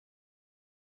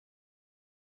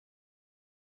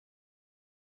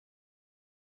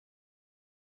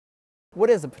What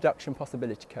is a production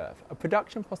possibility curve? A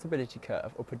production possibility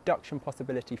curve, or production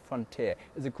possibility frontier,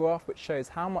 is a graph which shows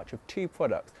how much of two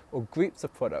products or groups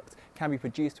of products can be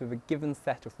produced with a given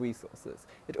set of resources.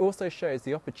 It also shows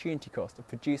the opportunity cost of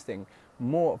producing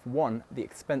more of one at the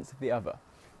expense of the other.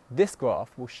 This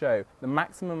graph will show the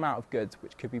maximum amount of goods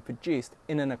which could be produced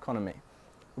in an economy.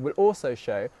 It will also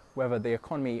show whether the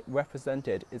economy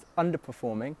represented is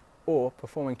underperforming or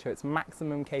performing to its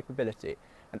maximum capability,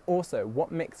 and also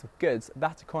what mix of goods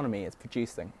that economy is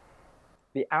producing.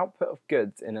 The output of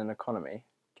goods in an economy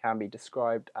can be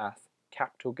described as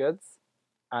capital goods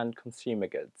and consumer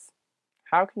goods.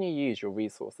 How can you use your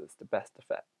resources to best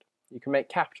effect? You can make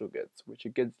capital goods, which are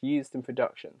goods used in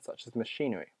production, such as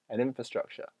machinery and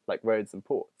infrastructure, like roads and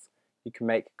ports. You can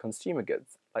make consumer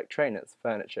goods, like trainers,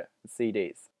 furniture, and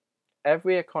CDs.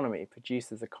 Every economy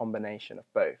produces a combination of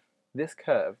both. This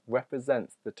curve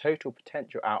represents the total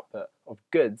potential output of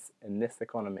goods in this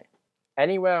economy.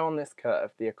 Anywhere on this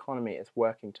curve, the economy is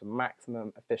working to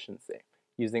maximum efficiency,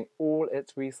 using all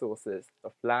its resources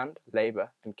of land,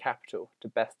 labour, and capital to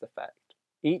best effect.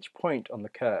 Each point on the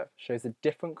curve shows a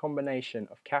different combination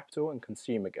of capital and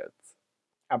consumer goods.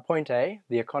 At point A,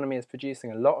 the economy is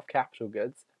producing a lot of capital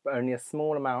goods, but only a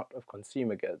small amount of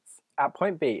consumer goods. At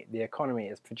point B, the economy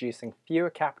is producing fewer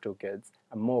capital goods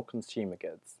and more consumer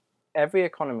goods. Every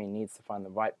economy needs to find the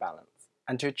right balance.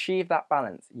 And to achieve that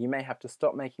balance, you may have to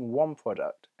stop making one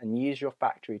product and use your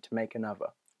factory to make another,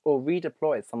 or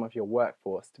redeploy some of your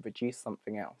workforce to produce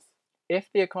something else. If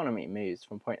the economy moves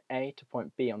from point A to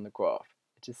point B on the graph,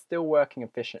 it is still working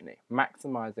efficiently,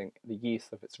 maximizing the use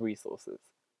of its resources.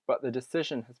 But the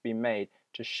decision has been made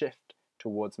to shift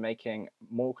towards making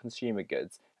more consumer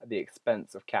goods at the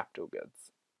expense of capital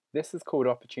goods. This is called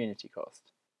opportunity cost.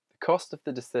 The cost of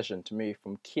the decision to move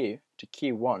from Q to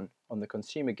Q1 on the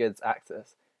consumer goods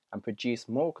axis and produce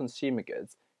more consumer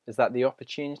goods is that the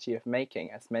opportunity of making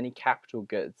as many capital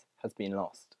goods has been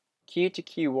lost. Q to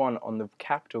Q1 on the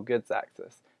capital goods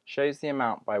axis shows the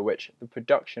amount by which the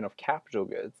production of capital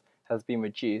goods has been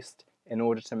reduced in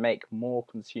order to make more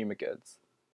consumer goods.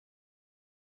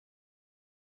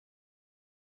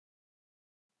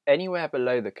 Anywhere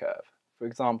below the curve, for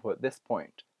example at this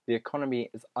point, the economy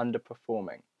is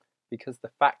underperforming because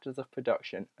the factors of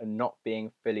production are not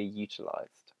being fully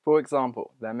utilized. For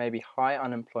example, there may be high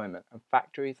unemployment and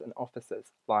factories and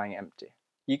offices lying empty.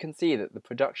 You can see that the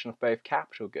production of both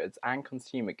capital goods and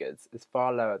consumer goods is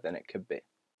far lower than it could be.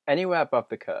 Anywhere above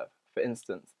the curve, for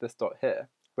instance this dot here,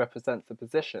 represents a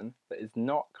position that is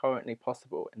not currently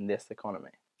possible in this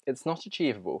economy. It's not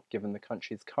achievable given the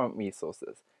country's current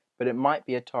resources, but it might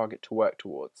be a target to work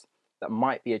towards that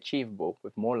might be achievable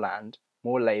with more land,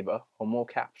 more labour, or more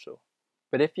capital.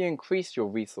 But if you increase your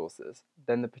resources,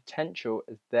 then the potential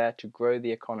is there to grow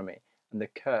the economy and the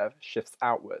curve shifts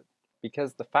outward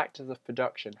because the factors of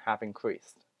production have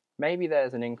increased. Maybe there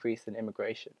is an increase in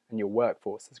immigration and your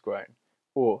workforce has grown,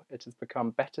 or it has become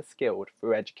better skilled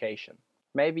through education.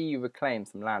 Maybe you reclaim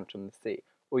some land from the sea,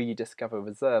 or you discover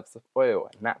reserves of oil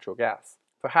and natural gas.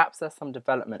 Perhaps there's some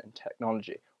development in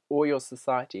technology, or your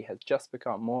society has just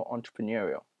become more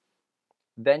entrepreneurial.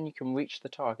 Then you can reach the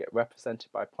target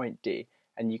represented by point D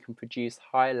and you can produce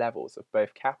high levels of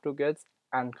both capital goods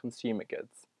and consumer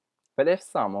goods. But if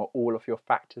some or all of your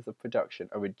factors of production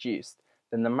are reduced,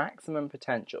 then the maximum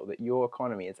potential that your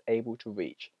economy is able to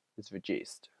reach is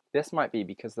reduced. This might be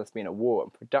because there's been a war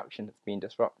and production has been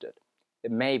disrupted.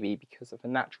 It may be because of a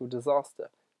natural disaster.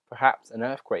 Perhaps an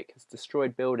earthquake has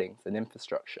destroyed buildings and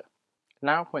infrastructure.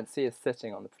 Now point C is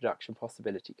sitting on the production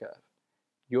possibility curve.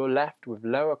 You're left with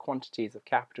lower quantities of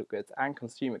capital goods and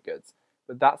consumer goods,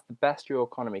 but that's the best your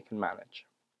economy can manage.